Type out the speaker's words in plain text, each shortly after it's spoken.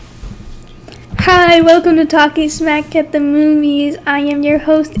Hi, welcome to Talking Smack at the Movies. I am your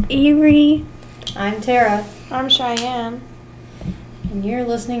host, Avery. I'm Tara, I'm Cheyenne. and you're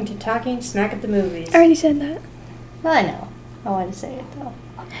listening to Talking Smack at the Movies. I already said that. I know. I wanted to say it, though.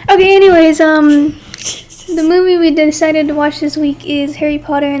 Okay, anyways, the movie we decided to watch this week is Harry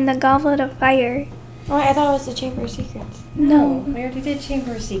Potter and the Goblet of Fire. Wait, I thought it was the Chamber of Secrets. No. We already did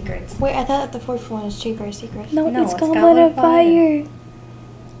Chamber of Secrets. Wait, I thought the fourth one was Chamber of Secrets. No, No, it's it's Goblet of Fire.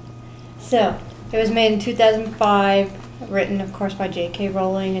 So, it was made in 2005, written, of course, by J.K.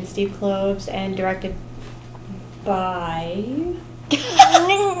 Rowling and Steve Kloves, and directed by...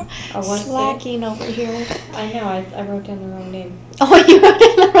 I want to say... Slacking over here. I know, I wrote down the wrong name. Oh, you wrote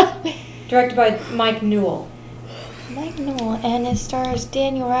it the wrong name. Directed by Mike Newell. Mike Newell, and it stars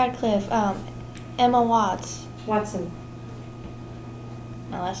Daniel Radcliffe, Emma Watson.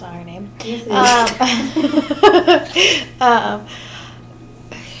 No, that's not her name. Yes, it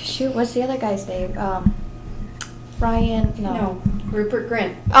is. Shoot, what's the other guy's name? Ryan, No, Rupert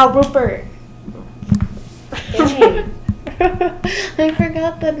Grint. Oh, Rupert. Dang. I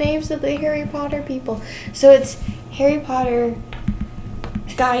forgot the names of the Harry Potter people. So it's Harry Potter,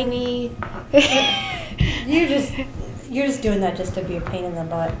 Guiney. You're just doing that just to be a pain in the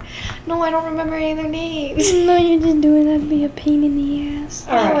butt. No, I don't remember any of their names. No, you're just doing that to be a pain in the ass.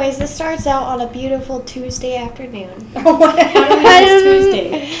 All right. Anyways, this starts out on a beautiful Tuesday afternoon. Oh, what? How do we know it's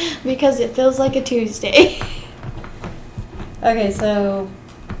Tuesday? Because it feels like a Tuesday. Okay, so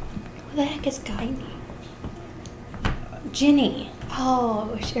Who the heck is Guiney? Ginny.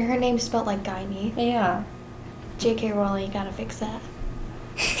 Oh, her name's spelled like Guiney. Yeah. J.K. Rowling, you gotta fix that.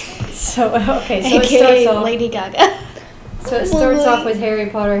 So okay, so AKA it starts off. Lady Gaga. So it starts off with Harry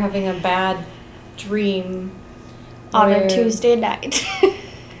Potter having a bad dream On where- a Tuesday night.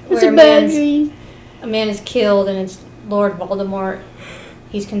 It's where a bad dream. a man is killed, and it's Lord Voldemort.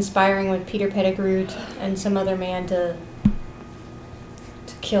 He's conspiring with Peter Pettigrew and some other man to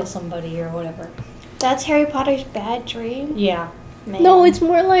kill somebody or whatever. That's Harry Potter's bad dream? Yeah. Man. No, it's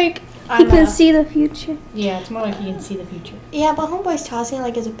more like I he can know. see the future. Yeah, it's more like he can see the future. Yeah, but Homeboy's tossing it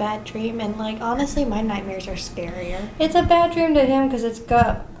like it's a bad dream, and like honestly, my nightmares are scarier. It's a bad dream to him because it's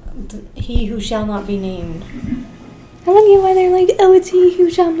got he who shall not be named. I don't get why they're like, oh, it's he who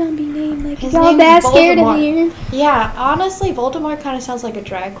shall not be named. Like, His y'all name's that scared of Voldemort. here. Yeah, honestly, Voldemort kind of sounds like a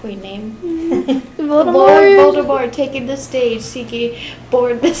drag queen name. Voldemort. Lord Voldemort taking the stage, seeking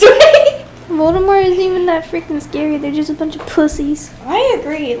board this way. Voldemort isn't even that freaking scary. They're just a bunch of pussies. I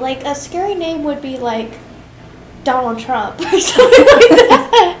agree. Like a scary name would be like Donald Trump or something like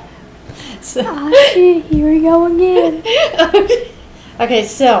that. So, Ah, shit, here we go again. okay,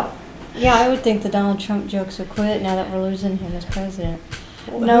 so yeah, I would think the Donald Trump jokes would quit now that we're losing him as president.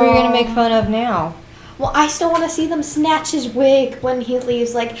 Who are you gonna make fun of now? Well, I still want to see them snatch his wig when he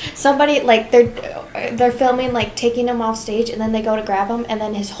leaves. Like somebody, like they're filming, like taking him off stage, and then they go to grab him, and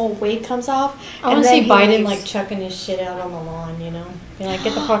then his whole wig comes off. I want and to then see he Biden leaves. like chucking his shit out on the lawn, you know, be like,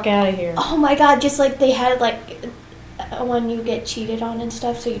 get the fuck out of here. Oh my God! Just like they had like when you get cheated on and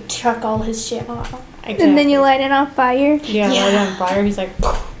stuff, so you chuck all his shit off. Exactly. And then you light it on fire. yeah, light it Yeah. on fire. He's like,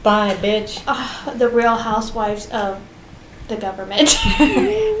 bye, bitch. The Real Housewives of the government.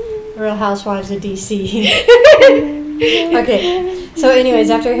 Real Housewives of DC. Okay, so anyways,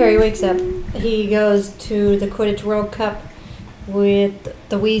 after Harry wakes up, he goes to the Quidditch World Cup with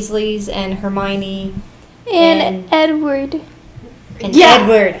the Weasleys and Hermione And Edward. and Yeah.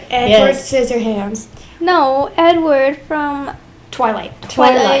 Edward. Edward Yes. Scissorhands. No, Edward from Twilight.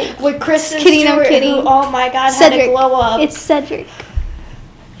 Twilight. With Kristen Kidding, I'm Stewart, kidding. who, oh my God, had Cedric. to glow up. It's Cedric.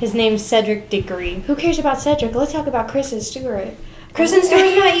 His name's Cedric Diggory. Who cares about Cedric? Let's talk about Kristen Stewart. Kristen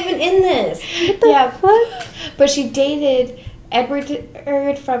Stewart's not even in this. Yeah, What? but she dated Edward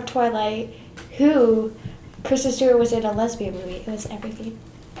from Twilight, who Kristen Stewart was in a lesbian movie. It was everything.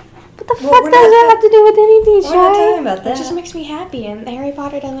 What the Well, fuck we're does not- that have to do with anything, We're not talking Shy? about It that. just makes me happy, and Harry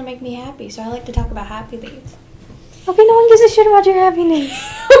Potter doesn't make me happy, so I like to talk about happy things. Okay, no one gives a shit about your happiness.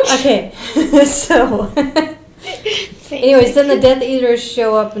 Okay, so. Anyways, then the Death Eaters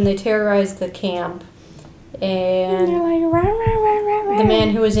show up and they terrorize the camp. And they're And like, rah, rah, rah, rah, rah. the man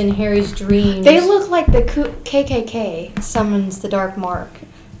who was in Harry's dreams They look like the KKK. summons the Dark Mark.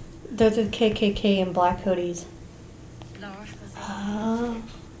 They're the KKK in black hoodies. Oh.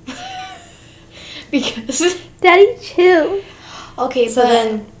 Because Daddy, chill. okay, So but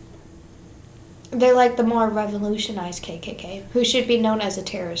then, they're like the more revolutionized KKK, who should be known as a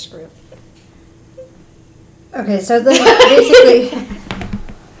terrorist group. okay, so then basically,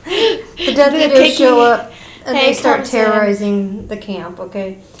 the Death The Eaters show KKK up and they start comes in. terrorizing the camp,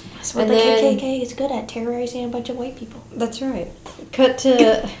 okay? That's what And the then- KKK is good at, terrorizing a bunch of white people. That's right. Cut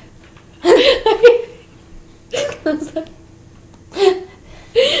to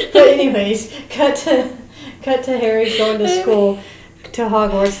But anyways, cut to Harry going to school to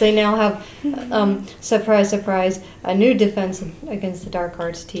Hogwarts. They now have surprise, surprise, a new defense against the dark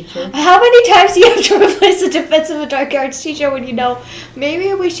arts teacher. How many times do you have to replace the defense of a dark arts teacher when you know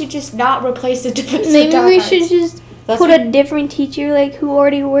maybe we should just not replace the defense of Maybe dark we arts? should just put a different teacher, like, who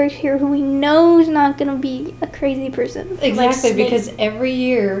already works here, who we know is not going to be a crazy person. Exactly, Snape. because every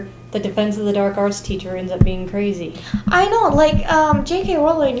year the defense of the dark arts teacher ends up being crazy. I know, like, J.K.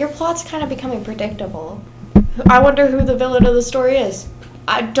 Rowling, your plot's kind of becoming predictable. I wonder who the villain of the story is.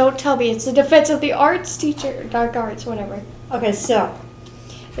 Don't tell me it's the defense of the arts teacher, dark arts, whatever. Okay, so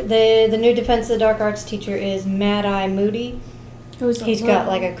the new defense of the dark arts teacher is Mad Eye Moody. He's got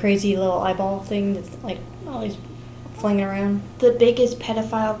like a crazy little eyeball thing that's like always flinging around. The biggest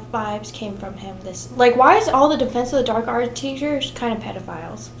pedophile vibes came from him. Why is all the defense of the dark arts teachers kind of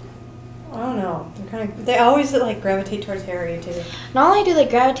pedophiles? I don't know. They always like gravitate towards Harry too. Not only do they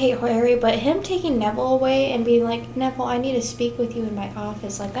gravitate Harry, but him taking Neville away and being like, Neville, I need to speak with you in my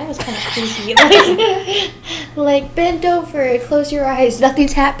office. Like, that was kind of creepy. Like, bend over, close your eyes,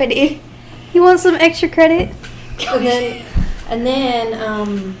 nothing's happening. You want some extra credit? And then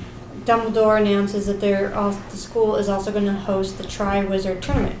Dumbledore announces that the school is also going to host the Triwizard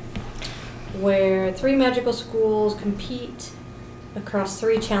Tournament, where 3 magical schools compete across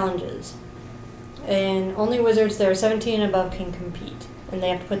 3 challenges. And only wizards that are 17 and above can compete. And they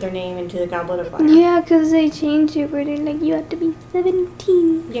have to put their name into the Goblet of Fire. Yeah, because they changed it where they're like, you have to be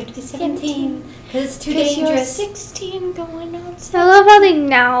 17. You have to be 17. Because it's too Because you're dangerous. 16 going on 17. I love how they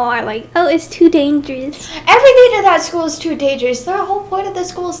now are like, oh, it's too dangerous. Everything in that school is too dangerous. The whole point of the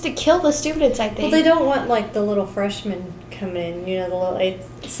school is to kill the students, I think. Well, they don't want like the little freshmen coming in. You know, the little 8th,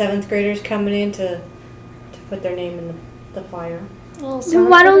 7th graders coming in to put their name in the fire. Then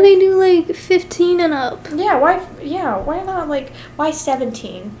why don't they do like 15 and up? Yeah, why not, like, why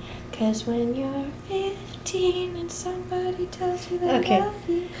 17? Because when you're 15 and somebody tells you they Okay. love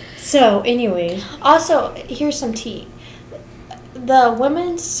you. So, anyways. Also, here's some tea. The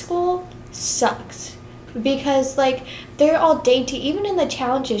women's school sucks. Because, like, they're all dainty. Even in the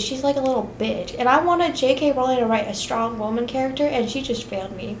challenges, she's like a little bitch. And I wanted J.K. Rowling to write a strong woman character, and she just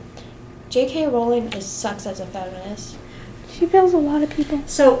failed me. J.K. Rowling sucks as a feminist. She fails a lot of people.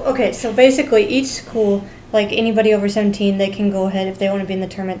 So basically each school, like anybody over 17, they can go ahead if they want to be in the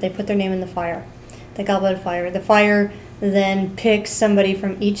tournament. They put their name in the fire, the Goblet of Fire. The fire then picks somebody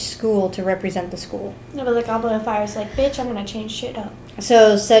from each school to represent the school. No, but the Goblet of Fire is like, bitch, I'm going to change shit up.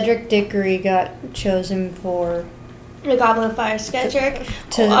 So Cedric Diggory got chosen for The Goblet of Fire, Cedric.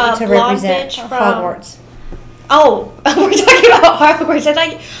 to blonde represent bitch Hogwarts. Oh, we're talking about Hogwarts.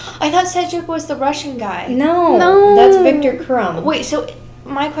 I thought Cedric was the Russian guy. No, that's Victor Crumb. Wait, so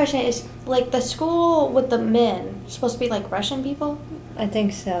my question is, like, the school with the men supposed to be like Russian people? I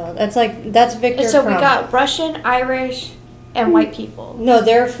think so. That's Victor So Crumb. we got Russian, Irish, and white people. No,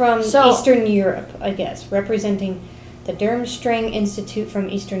 they're from So- Eastern Europe, I guess, representing the Durmstrang Institute from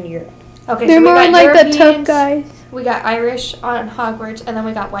Eastern Europe. Okay, They're so we more got like the tough Europeans, guys. we got Irish on Hogwarts, and then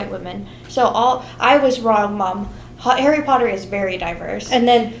we got white women. So I was wrong, Mom. Harry Potter is very diverse. And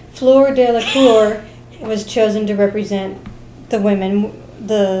then Fleur Delacour was chosen to represent the women.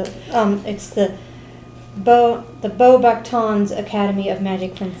 It's the Beauxbatons Academy of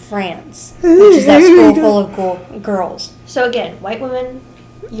Magic from France, which is that school full of girls. So again, white women,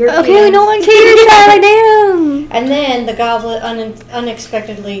 Europeans. Okay, no one cares, Charlie, damn. And then the goblet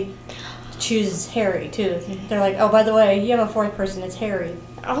unexpectedly chooses Harry too. They're like, oh, by the way, you have a 4th person. It's Harry.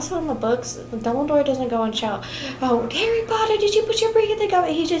 Also in the books, Dumbledore doesn't go and shout, "Oh, Harry Potter, did you put your ring in the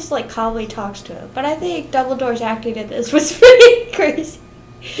goblet?" He just like calmly talks to him. But I think Dumbledore's acting in this was pretty crazy.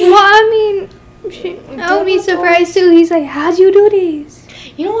 Well, I mean, I would be surprised too. He's like, how'd you do this?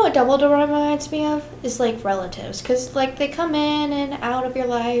 You know what Dumbledore reminds me of? Is like relatives. Because like they come in and out of your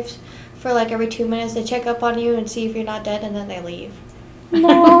lives for like every 2 minutes. They check up on you and see if you're not dead and then they leave.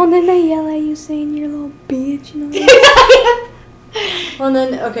 No, and then they yell at you saying you're a little bitch, you know? Well, and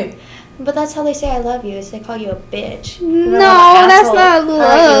then okay. But that's how they say I love you, is they call you a bitch. No, They're that's asshole. not All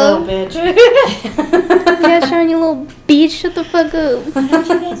right, love. you little bitch. Yeah, Sharon, you little bitch, shut the fuck up. How did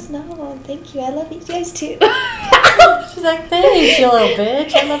you guys know? Thank you. I love you guys too. She's like, thanks, you little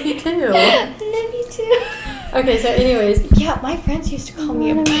bitch. I love you too. I love you too. Okay, so anyways, Yeah, my friends used to call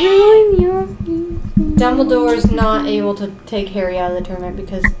me a Wanna bitch. ruin your Dumbledore's not able to take Harry out of the tournament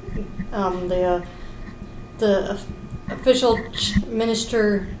because the official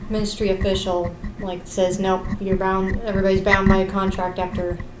ministry official like says nope, you're bound. Everybody's bound by a contract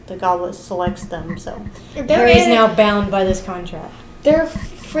after the goblet selects them. So There Harry's is- now bound by this contract. They're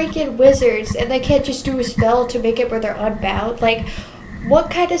freaking wizards and they can't just do a spell to make it where they're unbound. Like,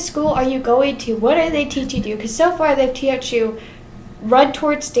 what kind of school are you going to? What are they teaching you? Because so far they've taught you run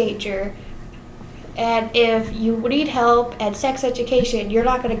towards danger, and if you need help and sex education, you're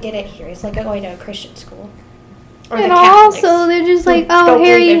not going to get it here. It's like going to a Christian school. Or the And Catholics. also, they're just like, Don't oh, believe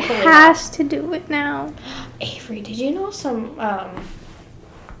Harry in pulling has to do it now. Avery, did you know some,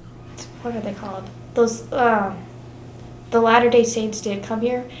 what are they called? Those, the Latter-day Saints did come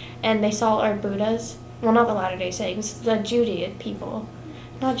here, and they saw our Buddhas. Well, not the Latter-day Saints, the Judy people.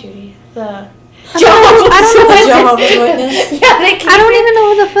 Not Judy, the... I don't know. Jehovah's Witness. Yeah, they came I don't here. even know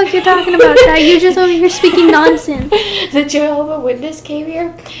what the fuck you're talking about, Dad. You're just over here speaking nonsense. The Jehovah Witness came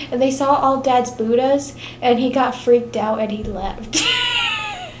here, and they saw all Dad's Buddhas, and he got freaked out, and he left.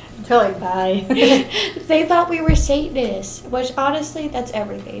 They're like, bye. They thought we were Satanists, which honestly, that's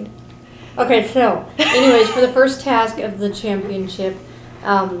everything. Okay, so, anyways, for the first task of the championship,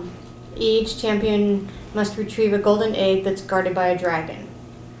 each champion must retrieve a golden egg that's guarded by a dragon.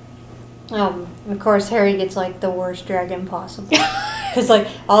 Of course, Harry gets, like, the worst dragon possible. Because, like,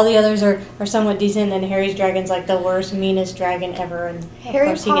 all the others are somewhat decent, and Harry's dragon's, like, the worst, meanest dragon ever, and of Harry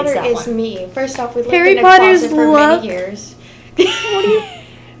course he Potter gets that is one. me. First off, we lived Harry in a Potter's closet for luck. many years.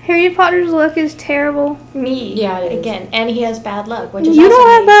 Harry Potter's luck is terrible. Me. Yeah, it is. Again, and he has bad luck, which is You also don't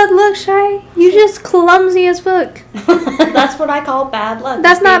have me. bad luck, Shy. You just clumsy as fuck. That's what I call bad luck.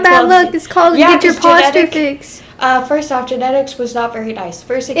 That's is not being bad clumsy. luck. It's called Yeah, get your 'cause posture genetic- fixed. First off, genetics was not very nice.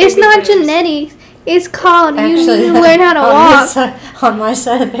 First, it It's gave me not boobs. genetics. It's called you Actually, need to learn how to walk. On my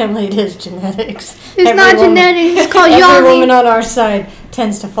side of the family, it is genetics. It's Every not woman- genetics. It's called Every woman yawning. on our side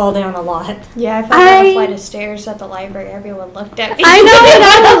tends to fall down a lot. Yeah, I fell down I- a flight of stairs at the library. Everyone looked at me. I know, and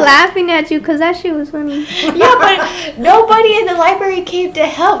I was laughing at you because that shit was funny. Yeah, but nobody in the library came to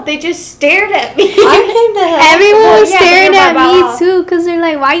help. They just stared at me. I came to help. Everyone Well, was yeah, staring you're at my me mom. too because they're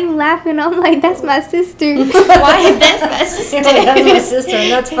like, "Why you laughing?" I'm like, "That's my sister." Why? That's my sister. You're like, that's my sister,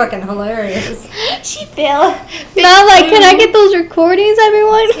 and that's fucking hilarious. She fell. No, like, can I get those recordings,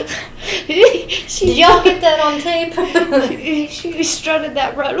 everyone? She Did y'all get that on tape? She strutted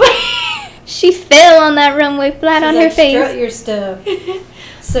that runway. She fell on that runway flat on her Like, strut face. your stuff.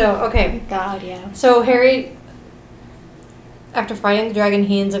 So, okay. God, yeah. So, Harry, after fighting the dragon,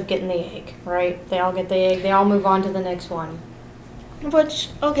 he ends up getting the egg, right? They all get the egg. They all move on to the next one. Which,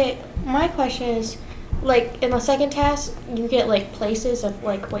 okay, my question is, like, in the second task, you get, like, places of,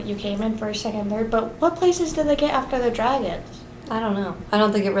 like, what you came in first, second, third, but what places did they get after the dragons? I don't know. I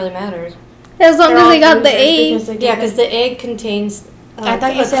don't think it really matters. As long They're as all they got the losers egg. because they Yeah, didn't- because the egg contains. I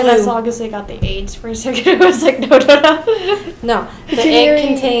thought you a said clue. as long as they got the AIDS for a second. I was like, no. No, the Harry- egg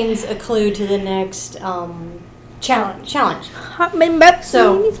contains a clue to the next challenge. Hot baby back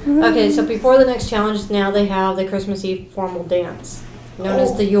So, squeeze. okay, so before the next challenge, now they have the Christmas Eve formal dance, known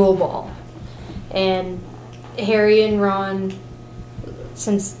as the Yule Ball. And Harry and Ron,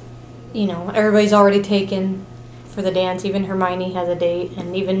 since, you know, everybody's already taken for the dance, even Hermione has a date,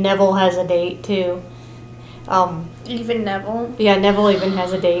 and even Neville has a date, too. Even Neville. Yeah, Neville even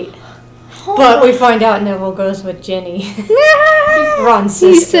has a date. But we find out Neville goes with Jenny, Ron's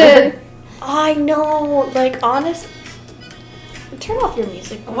He sister. said, I know, like, honest. Turn off your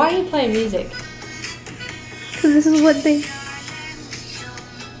music. Why are you playing music? because this is what they.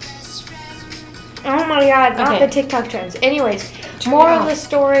 Oh my god, not Okay. the TikTok trends. Anyways, Turn more it of off. the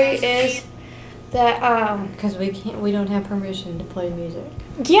story is that, Because we don't have permission to play music.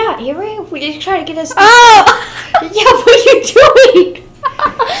 yeah, you try to get us. Oh! Yeah, what are you doing?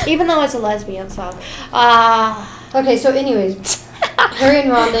 Even though it's a lesbian song. Okay, so anyways, Harry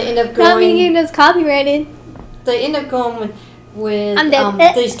and Ron, they end up Not me going. getting us copyrighted. They end up going with I'm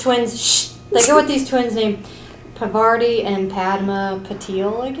dead. these twins. Shh, they go with these twins named Pavarti and Padma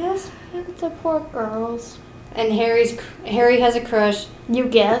Patil, I guess. The poor girls. And Harry has a crush. You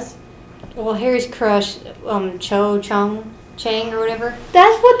guess? Well, Harry's crush, Cho Chang or whatever.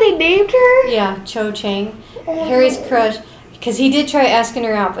 That's what they named her? Yeah, Cho Chang. Oh, Harry's no. crush. Because he did try asking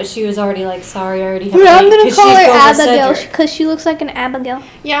her out, but she was already like, sorry, I already have I'm a date," gonna 'cause call she's her going with Abigail Cedric. because she looks like an Abigail.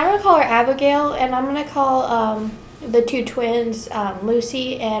 Yeah, I'm gonna call her Abigail, and I'm gonna call the two twins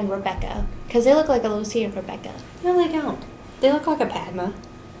Lucy and Rebecca. Because they look like a Lucy and Rebecca. No, they don't. They look like a Padma.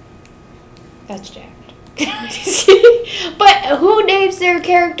 That's jacked. But who names their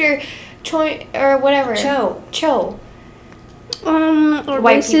character Choi or whatever? Cho. Cho. Or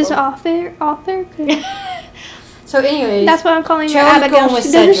White racist people. author. 'Cause So anyways, that's why I'm calling her Cho's Abigail. going with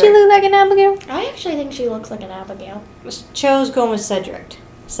Doesn't she Cedric. look like an Abigail? I actually think she looks like an Abigail. Cho's going with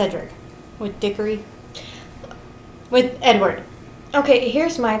Cedric. With Dickory. With Edward. Okay,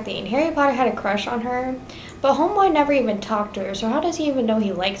 here's my thing. Harry Potter had a crush on her, But Homeboy never even talked to her, so how does he even know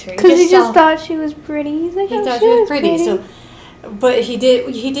he likes her? Because he just saw- thought she was pretty. He's like, He oh, thought she was pretty. So, but he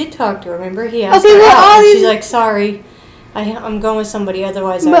did talk to her. Remember, he asked Okay, her well, out, all and these- she's like, "Sorry, I'm going with somebody.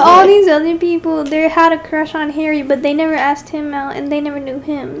 Otherwise, But I all would." these other people, they had a crush on Harry, but they never asked him out, and they never knew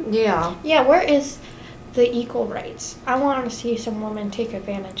him. Yeah. Yeah, where is the equal rights? I want to see some women take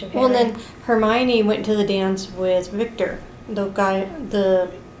advantage of Harry. Well, then Hermione went to the dance with Victor, the guy,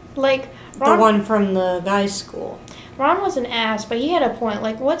 the like, Ron, one from the guys' school. Ron was an ass, but he had a point.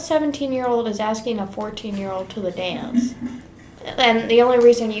 Like, what 17-year-old is asking a 14-year-old to the dance? And the only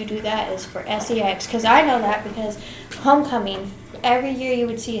reason you do that is for sex, because I know that because homecoming, every year you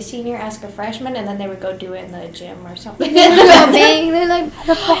would see a senior ask a freshman, and then they would go do it in the gym or something. They're like,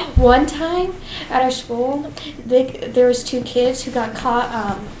 One time at our school, there was 2 kids who got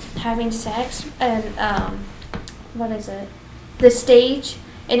caught having sex, and what is it? The stage.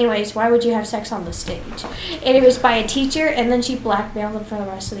 Anyways, why would you have sex on the stage? And it was by a teacher, and then she blackmailed them for the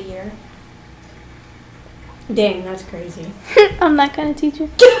rest of the year. Dang, that's crazy. I'm that kind of teacher.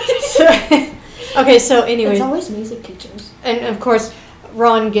 Okay, so anyways, It's always music teachers. and of course,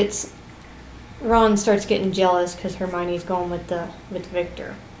 Ron starts getting jealous because Hermione's going with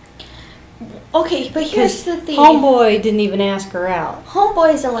Victor. Okay, but here's the thing. Homeboy didn't even ask her out.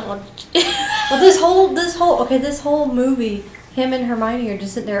 Homeboy's a little. Well, this whole movie, him and Hermione are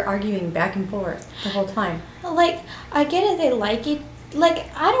just sitting there arguing back and forth the whole time. Like, I get it, they like it.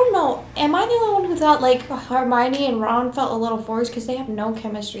 Like, I don't know. Am I the only one who thought, like, Hermione and Ron felt a little forced? Because they have no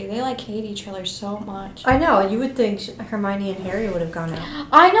chemistry. They, like, hate each other so much. I know. You would think Hermione and Harry would have gone out.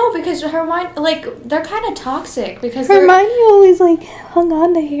 I know, because Hermione, like, they're kind of toxic. Because they're- Hermione always, like, hung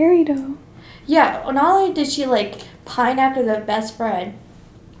on to Harry, though. Yeah, not only did she, like, pine after their best friend,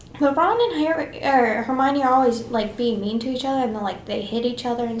 but Ron and Hermione are always, like, being mean to each other, and then, like, they hit each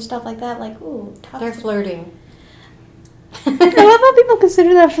other and stuff like that. Like, ooh, toxic. They're flirting. I love how people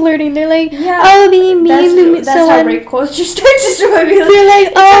consider that flirting. They're like, Yeah, oh, being mean to me. That's So how when rape culture starts. Just like, they're like,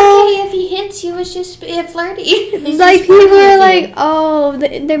 it's oh. okay if he hits you. It's just flirty. Like, just people flirting are with like, you. oh,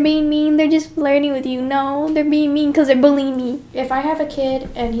 they're being mean. They're just flirting with you. No, they're being mean because they're bullying me. If I have a kid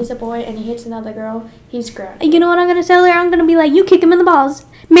and he's a boy and he hits another girl, he's grown. You know what I'm going to tell her? I'm going to be like, you kick him in the balls.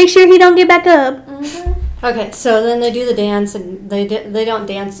 Make sure he don't get back up. Mm-hmm. Okay, so then they do the dance, and they don't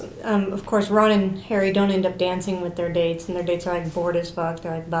dance. Of course, Ron and Harry don't end up dancing with their dates, and their dates are like bored as fuck.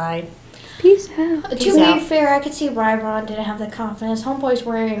 They're like, bye. Peace out. To Peace be out. fair, I could see why Ron didn't have the confidence. Homeboy's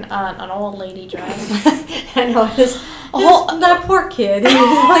wearing an old lady dress. I know whole- that poor kid. He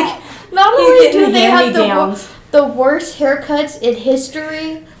was like, Not he's only getting do they have hand-me-downs. the worst haircuts in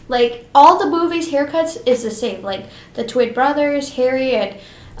history, like all the movies' haircuts is the same. Like the twin brothers, Harry and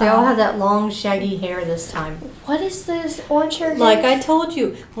They all have that long, shaggy hair this time. what is this orange hair? Like I told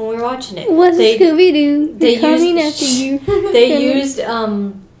you when we were watching it. What's they, Scooby Doo? they They're coming used- after you. They used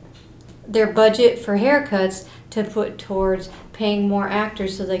their budget for haircuts to put towards paying more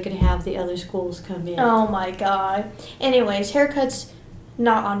actors so they could have the other schools come in. Oh my god. Anyways, haircuts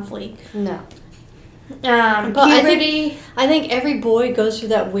not on fleek. No. But I Puberty. I think every boy goes through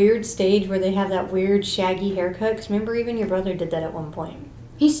that weird stage where they have that weird shaggy haircut. Because remember, even your brother did that at one point.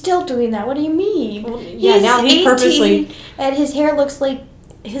 He's still doing that. What do you mean? Well, yeah, now he 18, purposely... and his hair looks like.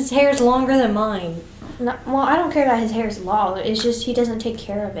 His hair's longer than mine. Well, I don't care that his hair's long. It's just he doesn't take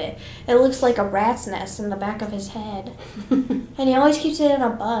care of it. It looks like a rat's nest in the back of his head. And he always keeps it in a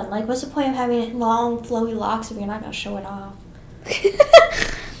bun. Like, what's the point of having long, flowy locks if you're not going to show it off?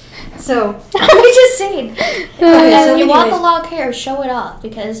 So, I'm just saying. Okay, And so you want the anyways. long hair, show it off.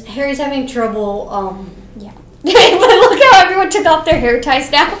 Because, Harry's having trouble... yeah. But look how everyone took off their hair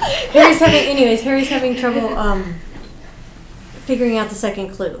ties now. Harry's having trouble figuring out the second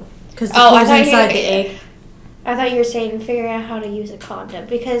clue. Because the Oh, I clue's thought you- inside the egg. I thought you were saying figuring out how to use a condom.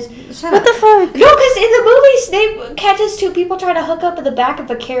 Because... Shut What up. the fuck? No, because in the movies, they catches two people trying to hook up in the back of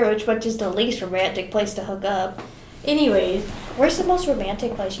a carriage, which is the least romantic place to hook up. Anyways, Where's the most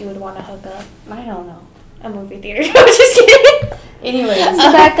romantic place you would want to hook up? I don't know. A movie theater. I'm just kidding. Anyways, The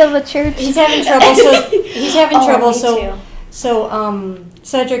back of a church. he's having trouble. Me So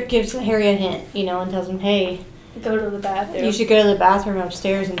Cedric gives Harry a hint, and tells him, "Hey, too. Go to the bathroom. you should go to the bathroom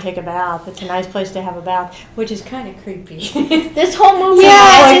upstairs and take a bath. It's a nice place to have a bath," which is kind of creepy. This whole movie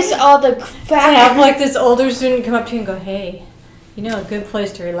Yeah, is just all the To have crap. like this older student come up to you and go, "Hey, a good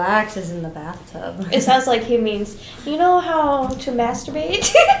place to relax is in the bathtub." It sounds like he means, you know how to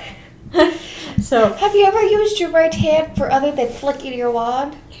masturbate? So Have you ever used your right hand for other than flicking your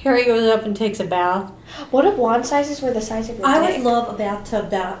wand? Harry goes up and takes a bath. What if wand sizes were the size of your dick? I would love a bathtub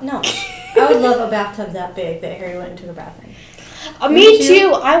that big that Harry went and took a bath in. Me Wouldn't you?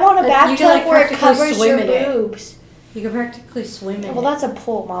 too. I want a You bathtub can, like, where it practically covers swim your in it. boobs. You can practically swim in Well, it. that's a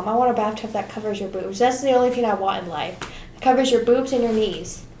pool, Mom. I want a bathtub that covers your boobs. That's the only thing I want in life. It covers your boobs and your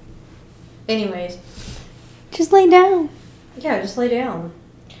knees. Anyways, Just lay down. yeah, just lay down.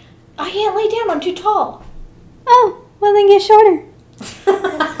 I can't lay down. I'm too tall. Oh, well then get shorter.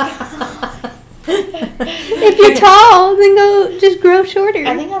 If you're tall, then go just grow shorter.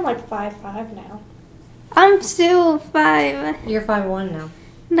 I think I'm like 5'5" now. I'm still 5. You're 5'1" now.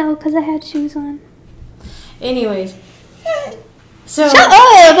 No, because I had shoes on. Anyways, so Shut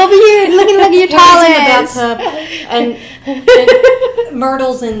up! Over here looking like you're tall Harry's in the ass. bathtub, and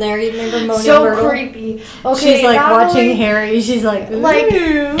Myrtle's in there. You remember Moni So Myrtle? creepy. Okay, She's like not watching only- Harry. She's like, Like,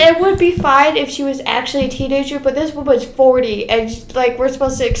 "Ooh." it would be fine if she was actually a teenager, but this woman's 40, and, like, we're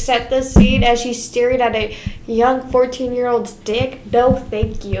supposed to accept this scene as she's staring at a young 14-year-old's dick? No,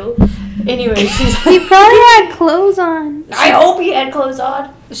 thank you. Anyway, He probably had clothes on. I hope he had clothes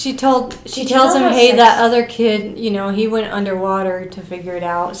on. she tells Did you him, know hey, sex- that other kid, he went underwater to figure it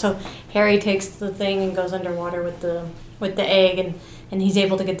out. So Harry takes the thing and goes underwater with the egg, and he's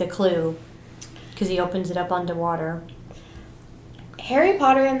able to get the clue because he opens it up underwater. Harry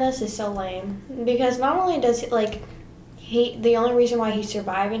Potter in this is so lame, because not only does the only reason why he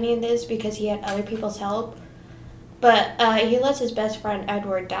survived any of this because he had other people's help, but he lets his best friend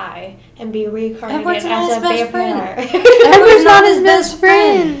Edward die and be reincarnated Edward's not as his a best vampire. Edward's not his best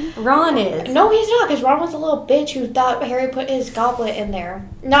friend. Ron is. No, he's not, because Ron was a little bitch who thought Harry put his goblet in there.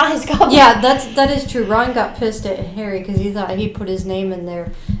 Not his goblet. Yeah, that is true. Ron got pissed at Harry because he thought he put his name in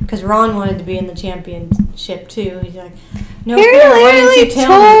there because Ron wanted to be in the championship too. He's like, no, Harry fair. Why didn't you literally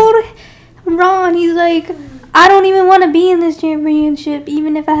tell me? told Ron, he's like, I don't even want to be in this championship,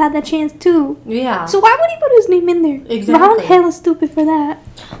 even if I had the chance to. Yeah. So why would he put his name in there? Exactly. Ron hella stupid for that.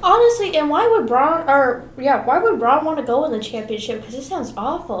 Honestly, and why would Ron want to go in the championship? Because it sounds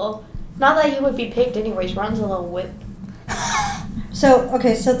awful. Not that he would be picked anyways. Ron's a little whip. So for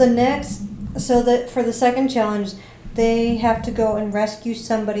the second challenge, they have to go and rescue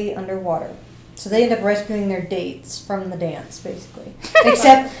somebody underwater. So they end up rescuing their dates from the dance, basically.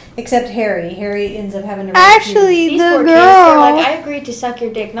 Except Harry. Harry ends up having to rescue. Actually, These the poor kids, they're girl, like, I agreed to suck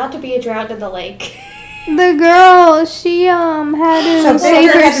your dick, not to be drowned in the lake. the girl, she had to So save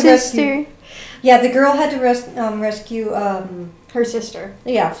Victor her had to sister. rescue- Yeah, the girl had to rescue. Her sister.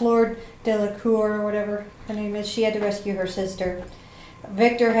 Yeah, Fleur Delacour or whatever her name is. She had to rescue her sister.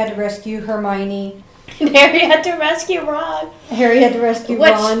 Victor had to rescue Hermione. And Harry had to rescue Ron. Harry had to rescue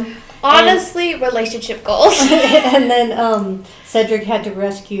Which- Ron. Honestly, relationship goals. And then Cedric had to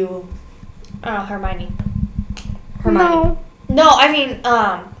rescue Oh, Hermione. Hermione. No, I mean,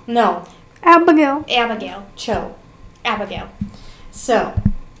 No, Abigail. Abigail. Cho. Abigail. So,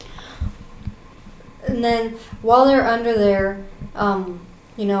 and then while they're under there,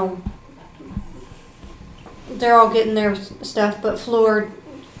 they're all getting their stuff, but Fleur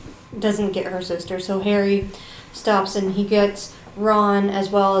doesn't get her sister. So Harry stops and he gets Ron as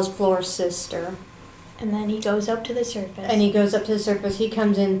well as Fleur's sister. And then he goes up to the surface. And he goes up to the surface. He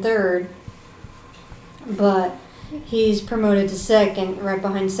comes in third, but he's promoted to second right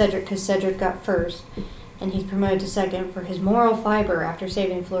behind Cedric because Cedric got first. And he's promoted to second for his moral fiber after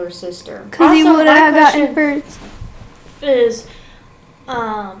saving Fleur's sister. Because he Also, would my have gotten question- first. Is,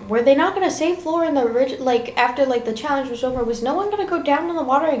 were they not going to save Fleur in the after, the challenge was over? Was no one going to go down in the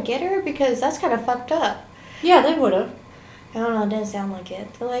water and get her? Because that's kind of fucked up. Yeah, they would have. I don't know, it didn't sound like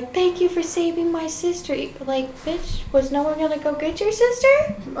it. They're like, thank you for saving my sister. Like, bitch, was no one going to go get your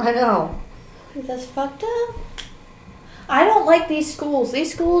sister? I know. That's fucked up. I don't like these schools.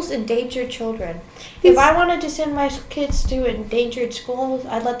 These schools endanger children. If I wanted to send my kids to endangered schools,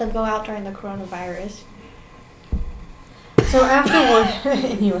 I'd let them go out during the coronavirus. So afterward,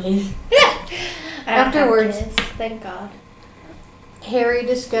 anyways, I don't have Afterwards- kids, thank God. Harry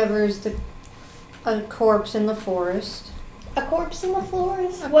discovers a corpse in the forest. A corpse in the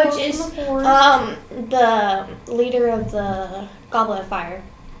forest, A which corpse in is the forest. the leader of the Goblet of Fire,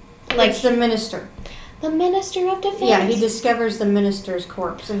 like It's the minister. the Minister of Defense. Yeah, he discovers the minister's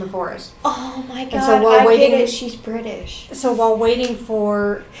corpse in the forest. Oh my God! And so while I waiting- get it. She's British. So while waiting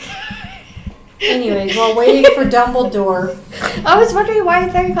for Dumbledore, I was wondering why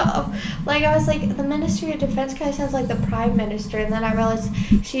they go. Like I was like, the Ministry of Defense kind of sounds like the Prime Minister, and then I realized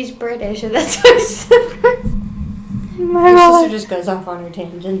she's British, and that's why I said- My your God. sister just goes off on her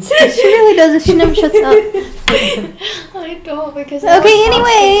tangents. She really does. She never shuts up. I don't because. I Okay, was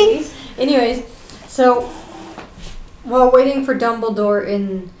anyway. Anyways, so while waiting for Dumbledore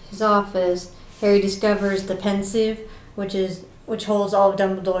in his office, Harry discovers the pensive, which holds all of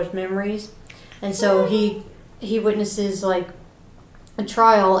Dumbledore's memories, and so he witnesses a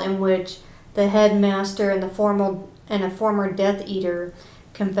trial in which the headmaster and a former Death Eater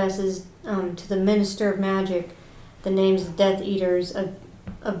confesses to the Minister of Magic the names of Death Eaters of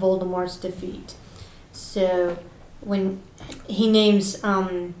Voldemort's defeat. So when he names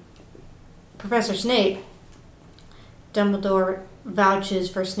Professor Snape, Dumbledore vouches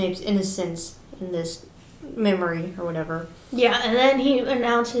for Snape's innocence in this memory or whatever. Yeah, and then he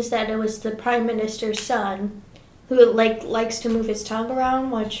announces that it was the Prime Minister's son who likes to move his tongue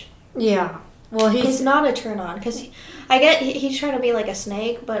around, which well he's not a turn on because I get he's trying to be like a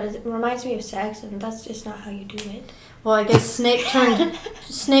snake, but it reminds me of sex, and that's just not how you do it. Well, I guess Snape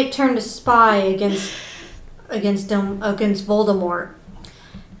turned a spy against Voldemort,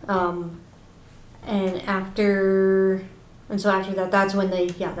 and so after that, that's when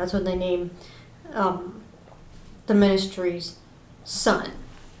they name the Ministry's son.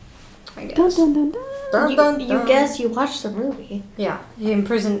 I guess. Dun, dun, dun, dun. You guess you watched the movie. Yeah, they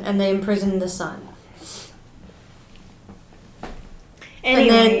imprisoned the son.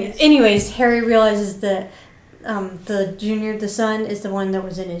 Anyways, Harry realizes that the son is the one that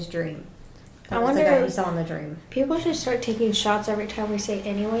was in his dream. That was the guy he saw in the dream. People should start taking shots every time we say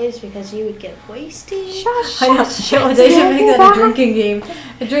anyways because you would get wasted. I know. They should make that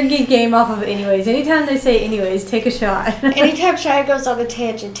a drinking game off of anyways. Anytime they say anyways, take a shot. Anytime Shine goes on a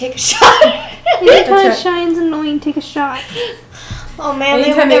tangent, take a shot. Anytime Shine's annoying, take a shot. Oh man,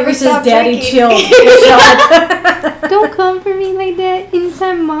 anytime Avery says "Daddy, drinking. chill," take a shot. Don't come for me like that.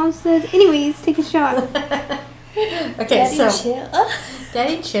 Anytime Mom says, anyways, take a shot. Okay, Daddy, so chill.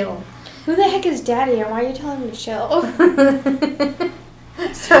 Daddy, chill. Who the heck is Daddy, and why are you telling him to chill?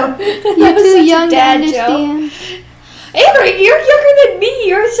 So You're too young to dad understand. Avery, you're younger than me.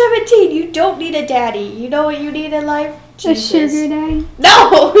 You're 17. You don't need a daddy. You know what you need in life? A Jesus. sugar daddy.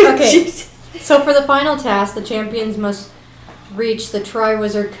 No. Okay. Jesus. So for the final task, the champions must reach the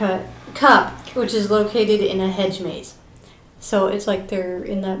Triwizard Cup, which is located in a hedge maze. So it's like they're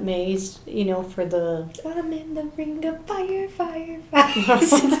in that maze, for the... I'm in the ring of fire, fire, fire.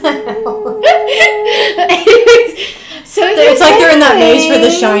 Anyways, so it's like they're in that maze for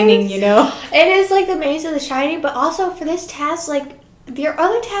The Shining, It is like the maze of The Shining, but also for this task, like, their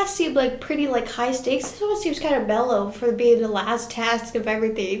other tasks seem like pretty like high stakes. This one seems kind of mellow for being the last task of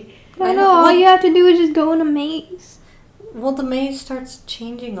everything. I know, all you have to do is just go in a maze. Well, the maze starts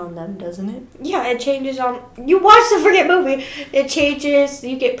changing on them, doesn't it? Yeah, it changes on... You watch the freaking movie. It changes,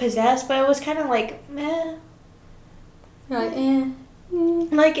 you get possessed, but it was kind of like, meh. Right,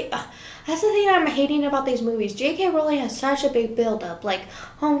 Like, that's the thing I'm hating about these movies. J.K. Rowling has such a big build-up. Like,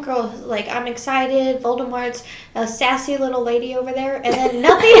 Homegirl, like, I'm excited. Voldemort's a sassy little lady over there. And then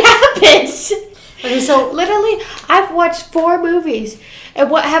nothing happens. Okay, so... Literally, I've watched 4 movies.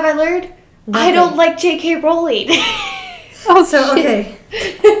 And what have I learned? Nothing. I don't like J.K. Rowling. Oh, So, shit. okay.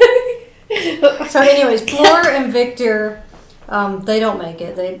 So, anyways, Fleur and Victor, they don't make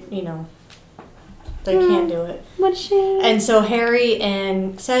it. They can't do it. What a shame. And so Harry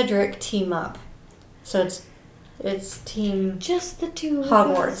and Cedric team up. So it's Team Just the two of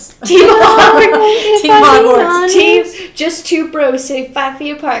Hogwarts. us. Team If Team I'm being Hogwarts. honest, Team, just 2 bros sitting 5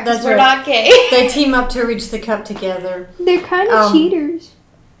 feet apart because That's we're right. not gay. They team up to reach the cup together. They're kind of cheaters.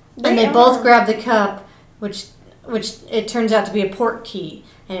 And they both grab the cup, which it turns out to be a port key.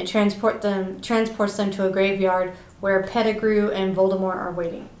 And it transports them to a graveyard where Pettigrew and Voldemort are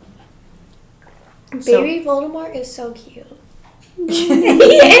waiting. Baby Voldemort is so cute. He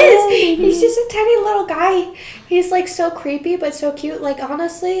is. He's just a tiny little guy. He's like so creepy but so cute. Like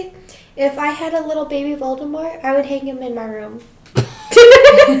honestly, if I had a little baby Voldemort, I would hang him in my room.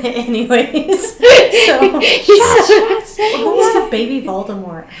 Anyways, so who's the baby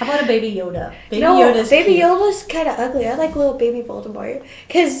Voldemort? How about a baby Yoda? Baby Yoda's baby cute. Yoda's kind of ugly. I like little baby Voldemort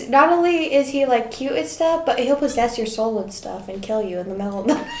because not only is he like cute and stuff, but he'll possess your soul and stuff and kill you in the middle of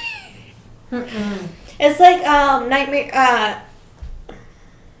the night. Mm-mm. It's like Nightmare.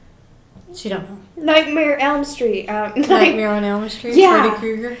 She don't know. Nightmare Elm Street. Nightmare on Elm Street. Yeah. Freddy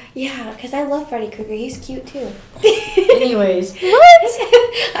Krueger. Yeah, because I love Freddy Krueger. He's cute too. Anyways.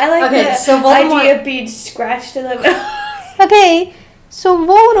 I like Okay, the so Voldemort- idea of being scratched in the Okay, so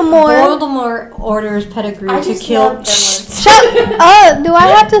Voldemort. Voldemort orders Pettigrew I to just kill. love villains. Shut up! Do I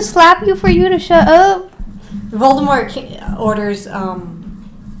have to slap you for you to shut up? Voldemort orders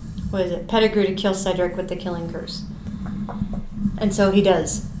Pettigrew to kill Cedric with the killing curse, and so he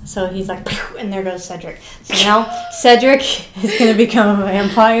does. So he's like, "Pew," and there goes Cedric. So now Cedric is going to become a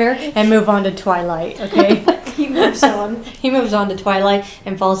vampire and move on to Twilight. Okay, He moves on. he moves on to Twilight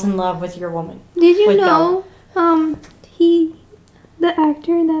and falls in love with your woman. Did you With know, the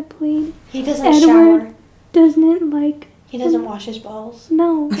actor that played He doesn't Edward shower. doesn't like He doesn't wash his balls.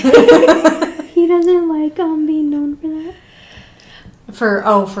 No. He doesn't like being known for that.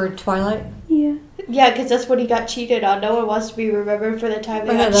 For Twilight? Yeah. Yeah, because that's when he got cheated on. No one wants to be remembered for the time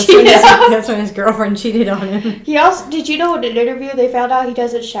they got that's cheated on. that's when his girlfriend cheated on him. He also, did you know in an interview they found out he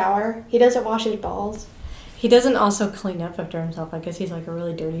doesn't shower? He doesn't wash his balls. He doesn't also clean up after himself. I guess he's like a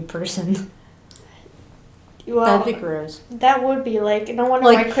really dirty person. Well, That'd be gross. that would be like, no wonder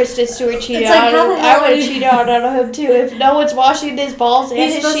Like, why Kristen Stewart cheated it's like, on how him. the hell I would would have you- cheated on him too if no one's washing his balls and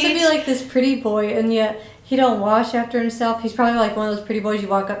He's his supposed sheets. to be like this pretty boy, and yet he don't wash after himself. He's probably like one of those pretty boys you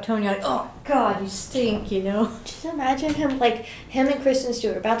walk up to and you're like, oh God, you stink, you know? Just imagine him, like, him and Kristen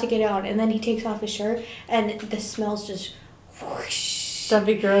Stewart about to get out, and then he takes off his shirt, and the smells just whoosh. That'd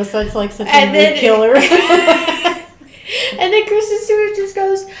be gross. That's like such a And mood then- killer. And then Kristen Stewart just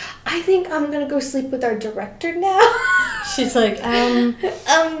goes, I think I'm gonna go sleep with our director now. She's like, no,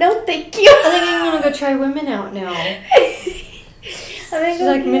 thank you. I think I'm gonna go try women out now. She's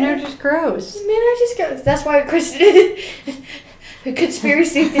like, men are just gross. Men are just gross. That's why Kristen.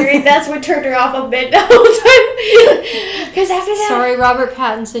 Conspiracy theory. That's what turned her off of men the whole time. Because after that, Sorry, Robert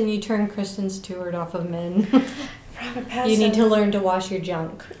Pattinson, you turned Kristen Stewart off of men. Robert Pattinson, You need to learn to wash your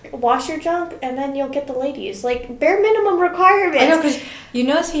junk. wash your junk, and then you'll get the ladies. Like bare minimum requirements. I know, because you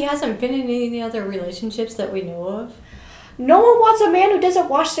notice he hasn't been in any other relationships that we know of. No one wants a man who doesn't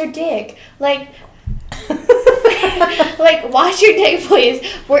wash their dick. Like, like wash your dick, please.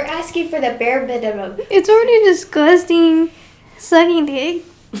 We're asking for the bare minimum. It's already disgusting sucking dick.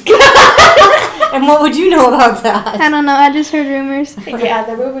 And what would you know about that? I don't know. I just heard rumors. Yeah,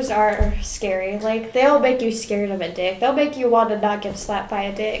 the rumors are scary. Like, they'll make you scared of a dick. They'll make you want to not get slapped by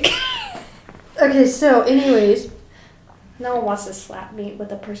a dick. Okay, so anyways, No one wants to slap me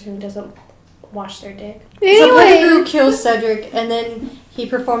with a person who doesn't wash their dick. so Pettigrew Anyway, kills Cedric, and then he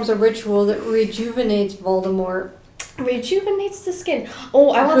performs a ritual that rejuvenates Voldemort, Rejuvenates the skin.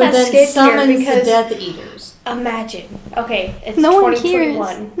 Oh, I want who that then skin here summons the because Death Eaters. imagine. Okay, it's no one cares.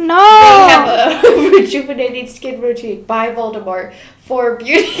 2021. They No. have a rejuvenating skin routine by Voldemort for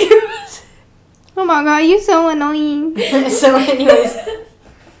beauty. Oh my god, you so annoying. So anyways,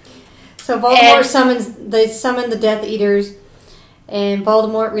 so Voldemort And- summon the Death Eaters, and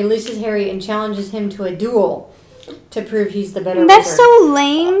Voldemort releases Harry and challenges him to a duel to prove he's the better That's wizard. so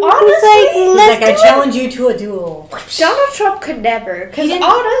lame. Honestly, He's He's like, like, I let's do it. challenge you to a duel. Donald Trump could never. Because He didn't-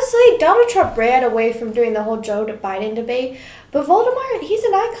 honestly, Donald Trump ran away from doing the whole Joe Biden debate. But Voldemort, he's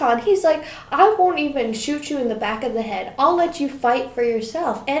an icon. He's like, I won't even shoot you in the back of the head. I'll let you fight for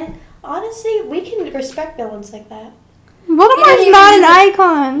yourself. And honestly, we can respect villains like that. Voldemort's even not do an that.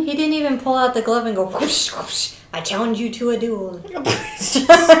 icon. He didn't even pull out the glove and go, whoosh, whoosh, I challenge you to a duel.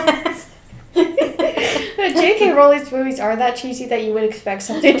 J.K. Rowling's movies are that cheesy that you would expect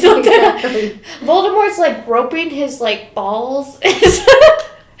something like that. Exactly. Voldemort's like groping his like balls.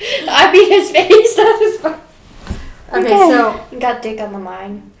 I mean his face, not his balls. Okay, so Got dick on the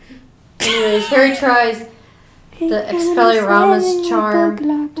mind. anyways, Harry tries the Expelliarmus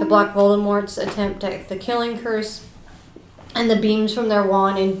charm to block Voldemort's attempt at the killing curse, and the beams from their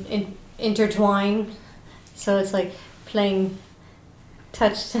wand intertwine. So it's like playing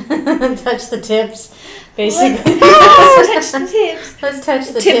touch the tips, basically. Touch the tips. Let's touch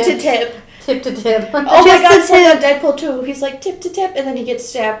the Tip tips. to tip. Tip to tip. Oh my Just god, the it's like on Deadpool 2. He's like tip to tip, and then he gets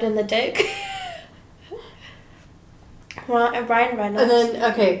stabbed in the dick. Well, and Ryan Reynolds And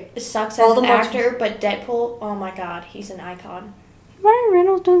then, okay, sucks as an Voldemort's- actor, but Deadpool, oh my god, he's an icon. Ryan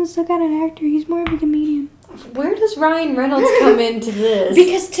Reynolds doesn't suck at an actor. He's more of a comedian. where does Ryan Reynolds come into this?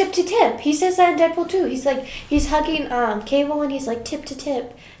 Because tip to tip. He says that in Deadpool 2. He's like, he's hugging Cable, and he's like tip to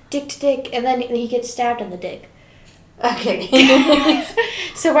tip, dick to dick, and then he gets stabbed in the dick. Okay.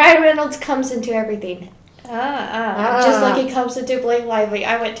 So Ryan Reynolds comes into everything. Just like he comes into Blake Lively.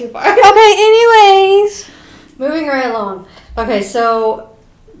 I went too far. Okay, anyways. Moving right along. Okay, so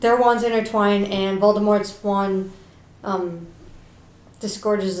their wands intertwine, and Voldemort's wand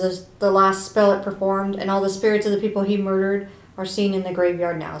disgorges the last spell it performed, and all the spirits of the people he murdered are seen in the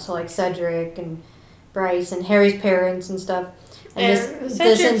graveyard now. So like Cedric and Bryce and Harry's parents and stuff. And this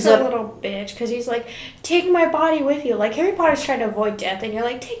Cedric's ends a up. little bitch because he's like, take my body with you. Like, Harry Potter's trying to avoid death, and you're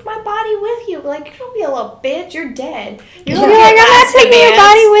like, take my body with you. Like, don't be a little bitch. You're dead. You You're don't like, get I'm not last taking your commands.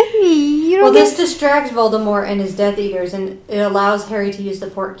 body with me. You Well, don't this distracts Voldemort and his Death Eaters, and it allows Harry to use the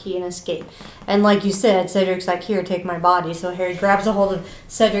port key and escape. And like you said, Cedric's like, here, take my body. So Harry grabs a hold of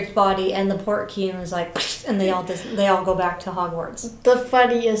Cedric's body and the port key and is like, and they all go back to Hogwarts. The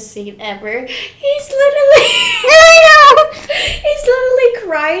funniest scene ever. He's literally, he's literally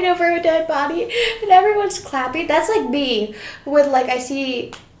crying over a dead body, and everyone's clapping. That's like me when like I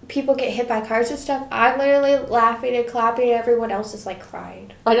see people get hit by cars and stuff, I'm literally laughing and clapping, and everyone else is like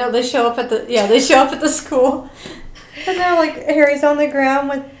crying. I know they show up at the school, and they're like Harry's on the ground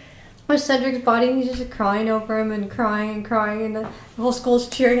with Cedric's body, and he's just crying over him and crying, and the whole school's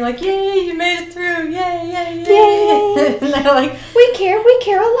cheering like, "Yay, you made it through! Yay, yay, yay!" And they're like, We care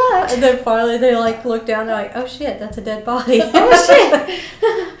a lot. and then finally they like look down, they're like, "Oh shit, that's a dead body!" Oh shit!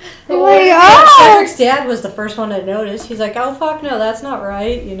 Oh my God. Cedric's dad was the first one to notice. He's like, "Oh fuck no, that's not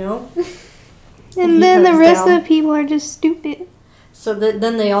right," you know. And he then the comes rest down. of the people are just stupid. So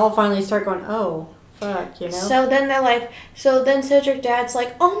then they all finally start going, "Oh fuck," you know. So then Cedric's dad's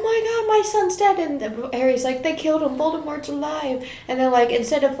like, "Oh my God, my son's dead," and Harry's like, "They killed him. Voldemort's alive." And they're like,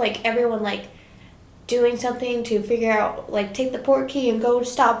 instead of like everyone like doing something to figure out, like, take the port key and go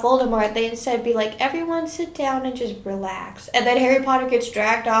stop Voldemort, they instead be like, everyone sit down and just relax. And then Harry Potter gets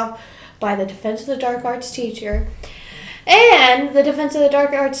dragged off by the Defense of the Dark Arts teacher. And the Defense of the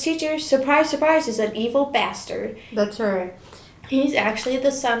Dark Arts teacher, surprise, surprise, is an evil bastard. That's right. He's actually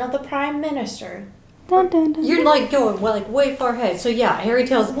the son of the Prime Minister. Dun, dun, dun. You're like going way far ahead. So yeah, Harry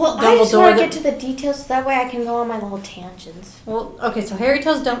tells Well, Dumbledore I just want to that. get to the details so that way I can go on my little tangents. Well, okay, so Harry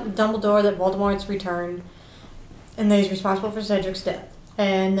tells Dumbledore that Voldemort's returned, and that he's responsible for Cedric's death.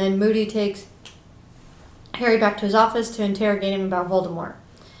 And then Moody takes Harry back to his office to interrogate him about Voldemort.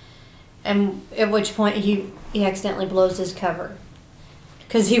 And at which point he accidentally blows his cover,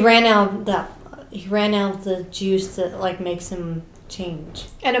 because he ran out of the juice that like makes him change.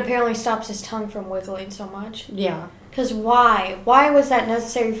 And apparently stops his tongue from wiggling so much. Yeah. Because why? Why was that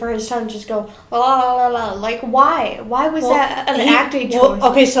necessary for his tongue to just go la la la la? Like, why? Why was that an acting choice?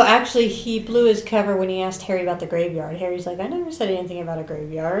 Okay, so actually he blew his cover when he asked Harry about the graveyard. Harry's like, I never said anything about a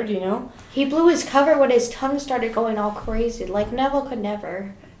graveyard, you know? He blew his cover when his tongue started going all crazy. Like, Neville could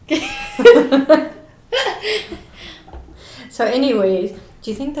never. So anyways,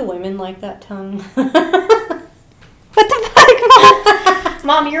 do you think the women like that tongue? What the fuck, Mom?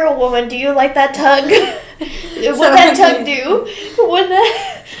 Mom, you're a woman. Do you like that tongue? What So, that tongue do? What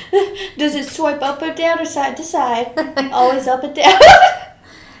that? Does it swipe up and down or side to side? Always up and down.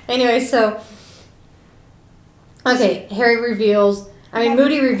 Anyway, so okay, Harry reveals.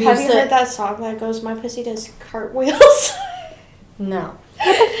 Moody reveals Have you heard that song that goes, "My pussy does cartwheels"? No.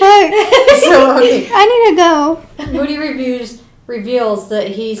 What the fuck? So okay, I need to go. Moody reveals that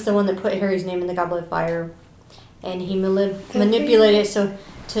he's the one that put Harry's name in the Goblet of Fire, and he manipulated it so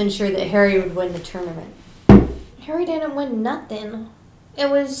to ensure that Harry would win the tournament. Harry didn't win nothing. It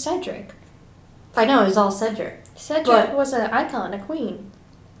was Cedric. I know, it was all Cedric. Cedric But- was an icon, a queen.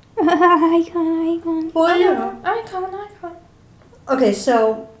 Icon. Well, yeah. Icon. Okay,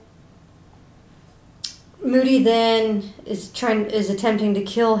 so Moody then is attempting to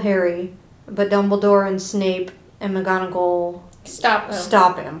kill Harry, but Dumbledore and Snape and McGonagall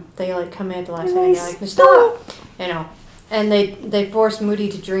stop him. They like come in at the last second. They're like, stop, you know, and they force Moody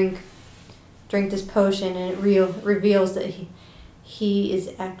to drink this potion, and it reveals that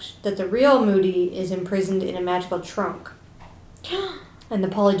that the real Moody is imprisoned in a magical trunk, and the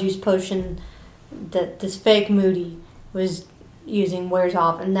Polyjuice potion that this fake Moody was using wears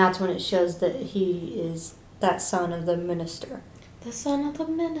off, and that's when it shows that he is that son of the minister. The son of the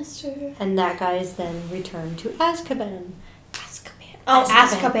minister. And that guy is then returned to Azkaban. Azkaban. Oh,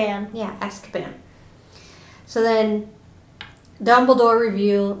 Azkaban. Yeah, Azkaban. So then Dumbledore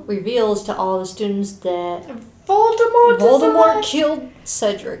reveals to all the students that Voldemort killed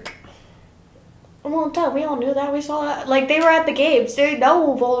Cedric. Well, duh, we all knew that. We saw that. Like, they were at the games. They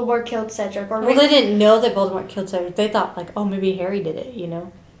know Voldemort killed Cedric. Or Well, they didn't know that Voldemort killed Cedric. They thought, like, oh, maybe Harry did it, you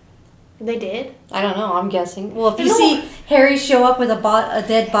know? They did? I don't know. I'm guessing. Well, if you see Harry show up with a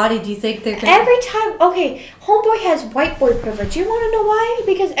dead body, do you think they're gonna... Every time, okay, Homeboy has white boy privilege. You want to know why?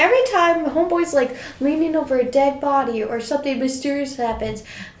 Because every time Homeboy's like leaning over a dead body or something mysterious happens,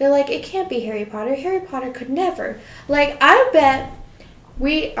 they're like, it can't be Harry Potter. Harry Potter could never. Like, I bet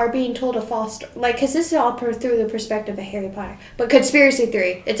we are being told a false story. Like, because this is all through the perspective of Harry Potter. But conspiracy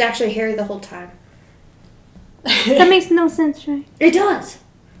theory, it's actually Harry the whole time. That makes no sense, right? It does.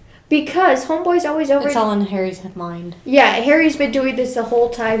 Because Homeboy's always over... It's all in Harry's mind. Yeah, Harry's been doing this the whole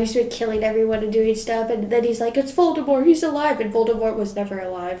time. He's been killing everyone and doing stuff. And then he's like, it's Voldemort. He's alive. And Voldemort was never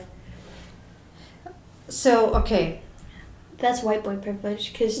alive. So, okay. That's white boy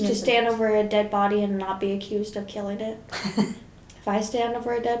privilege. Because to Yes, stand it is. over a dead body and not be accused of killing it. If I stand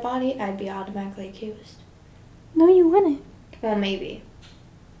over a dead body, I'd be automatically accused. No, you wouldn't. Well, maybe.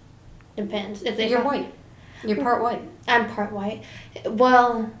 Depends. If they You're white. You're part white. I'm part white.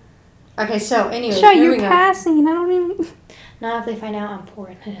 Well, Okay, so anyway, Sure, you're moving on. passing. I don't even. not if they find out I'm poor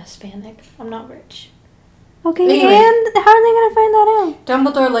and Hispanic. I'm not rich. Okay, Anyway. and how are they gonna find that out?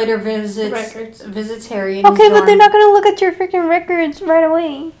 Dumbledore later Records. visits Harry in Okay, his but dorm. they're not gonna look at your freaking records right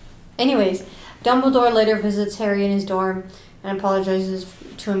away. Anyways, Dumbledore later visits Harry in his dorm and apologizes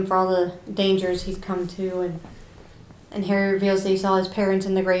to him for all the dangers he's come to, and Harry reveals that he saw his parents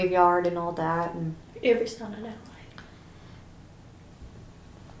in the graveyard and all that, and Avery's not an ally.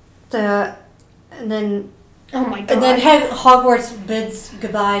 and then Oh my god. and then Hogwarts bids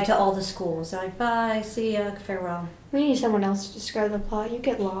goodbye to all the schools. They're like, bye, see ya, farewell. We need someone else to describe the plot. You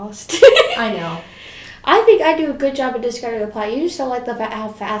get lost. I know. I think I do a good job of describing the plot. You just don't like how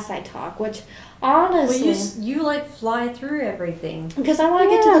fast I talk, which honestly, you like fly through everything. because I want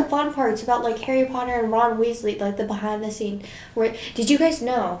to get to the fun parts about like Harry Potter and Ron Weasley, like the behind the scene. Where did you guys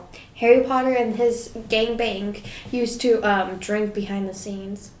know Harry Potter and his gangbang used to drink behind the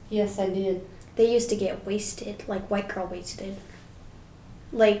scenes? Yes, I did. They used to get wasted, like white girl wasted,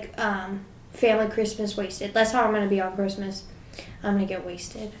 like family Christmas wasted. That's how I'm gonna be on Christmas. I'm gonna get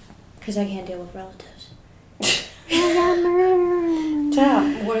wasted because I can't deal with relatives.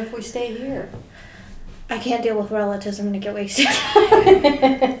 Tap, what if we stay here? I can't deal with relatives. I'm gonna get wasted.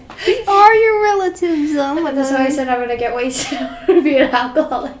 We are your relatives, though. That's why I said I'm gonna get wasted. I'm gonna be an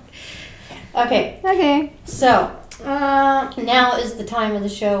alcoholic. Okay, Okay. so Uh, now is the time of the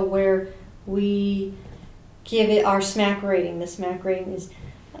show where we give it our smack rating. The smack rating is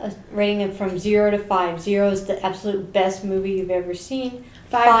a rating of from 0 to 5. 0 is the absolute best movie you've ever seen.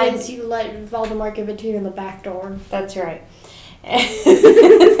 5 is you let Voldemort give it to you in the back door. That's right.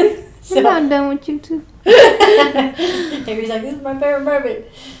 I'm not done with you two. Avery's like, this is my favorite movie.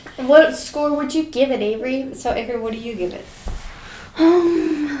 What score would you give it, Avery? So Avery, what do you give it?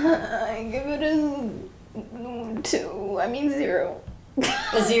 I give it a 2. I mean 0.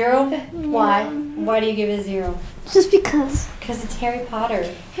 A 0? Why? Why do you give it a 0? Just because. Because it's Harry Potter.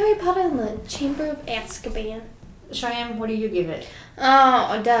 Harry Potter and the Chamber of Azkaban. Cheyenne, what do you give it?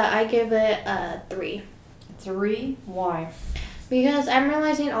 Oh, duh. I give it a 3. 3? Why? Because I'm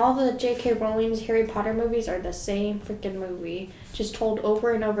realizing all the J.K. Rowling's Harry Potter movies are the same freaking movie, just told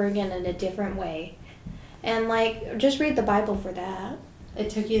over and over again in a different way. And, like, just read the Bible for that. It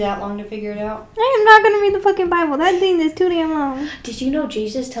took you that long to figure it out? I am not gonna read the fucking Bible. That thing is too damn long. Did you know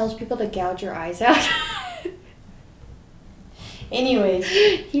Jesus tells people to gouge your eyes out? Anyways,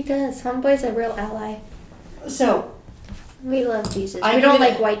 He does. Homeboy's a real ally. so, We love Jesus. I We don't give it-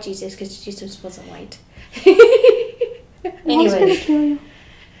 like white Jesus because Jesus wasn't white. I'm just gonna anyways, kill you.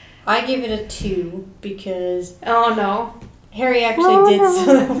 I give it a 2 because Oh no. Harry actually Oh, did no.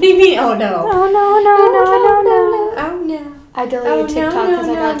 so. What do you mean, oh no? Oh no. Oh no. I Oh, deleted TikTok because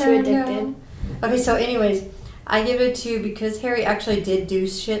I got too no. addicted. Okay, so anyways, I give it a 2 because Harry actually did do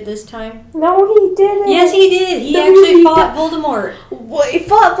shit this time. No, he didn't. Yes, he did. He No, actually he fought Voldemort. What? He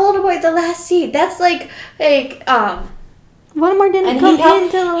fought Voldemort at the last scene. That's like Voldemort didn't And come he helped.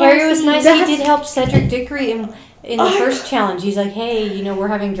 into the Harry last was scene. nice. That's- He did help Cedric Diggory in the first challenge. He's like, hey, you know, we're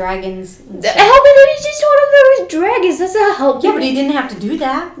having dragons. And stuff. Help me! He just told him there was dragons. That's not help. Yeah, but he didn't have to do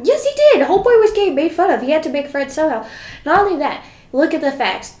that. Yes, he did. Homeboy was getting made fun of. He had to make friends somehow. Not only that, look at the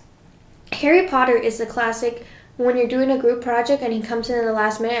facts. Harry Potter is the classic when you're doing a group project and he comes in the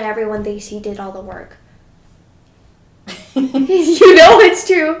last minute and everyone thinks he did all the work. You know it's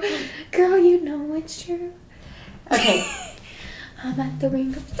true. Girl, you know it's true. Okay. I'm at the ring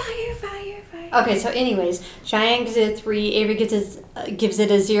of fire, fire, fire. Okay, so anyways, Cheyenne gives it a 3, Avery gives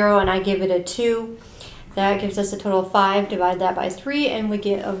it a 0, and I give it a 2. That gives us a total of 5. Divide that by 3, and we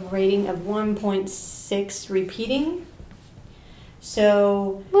get a rating of 1.6 repeating.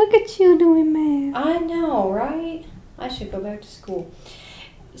 So, Look at you doing math. I know, right? I should go back to school.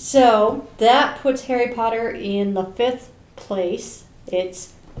 So, that puts Harry Potter in the 5th place. It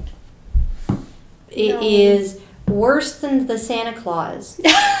is worse than the Santa Claus.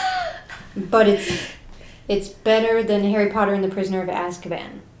 But it's better than Harry Potter and the Prisoner of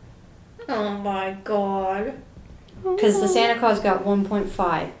Azkaban. Oh my god. Because the Santa Claus got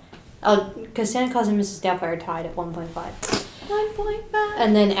 1.5. Because Santa Claus and Mrs. Doubtfire are tied at 1.5. 1.5.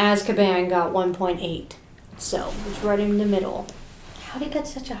 And then Azkaban got 1.8. So, it's right in the middle. How did he get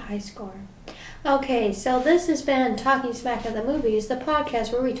such a high score? Okay, so this has been Talking Smack at the Movies, the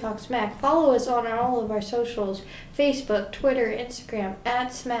podcast where we talk smack. Follow us on all of our socials, Facebook, Twitter, Instagram,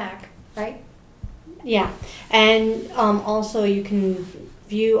 @smack, right? Yeah. And also you can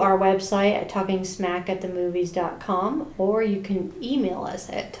view our website at talkingsmackatthemovies.com, or you can email us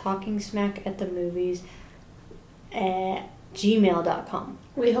at talkingsmackatthemovies@gmail.com.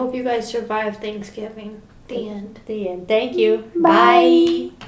 We hope you guys survive Thanksgiving. The end. The end. Thank you. Bye. Bye.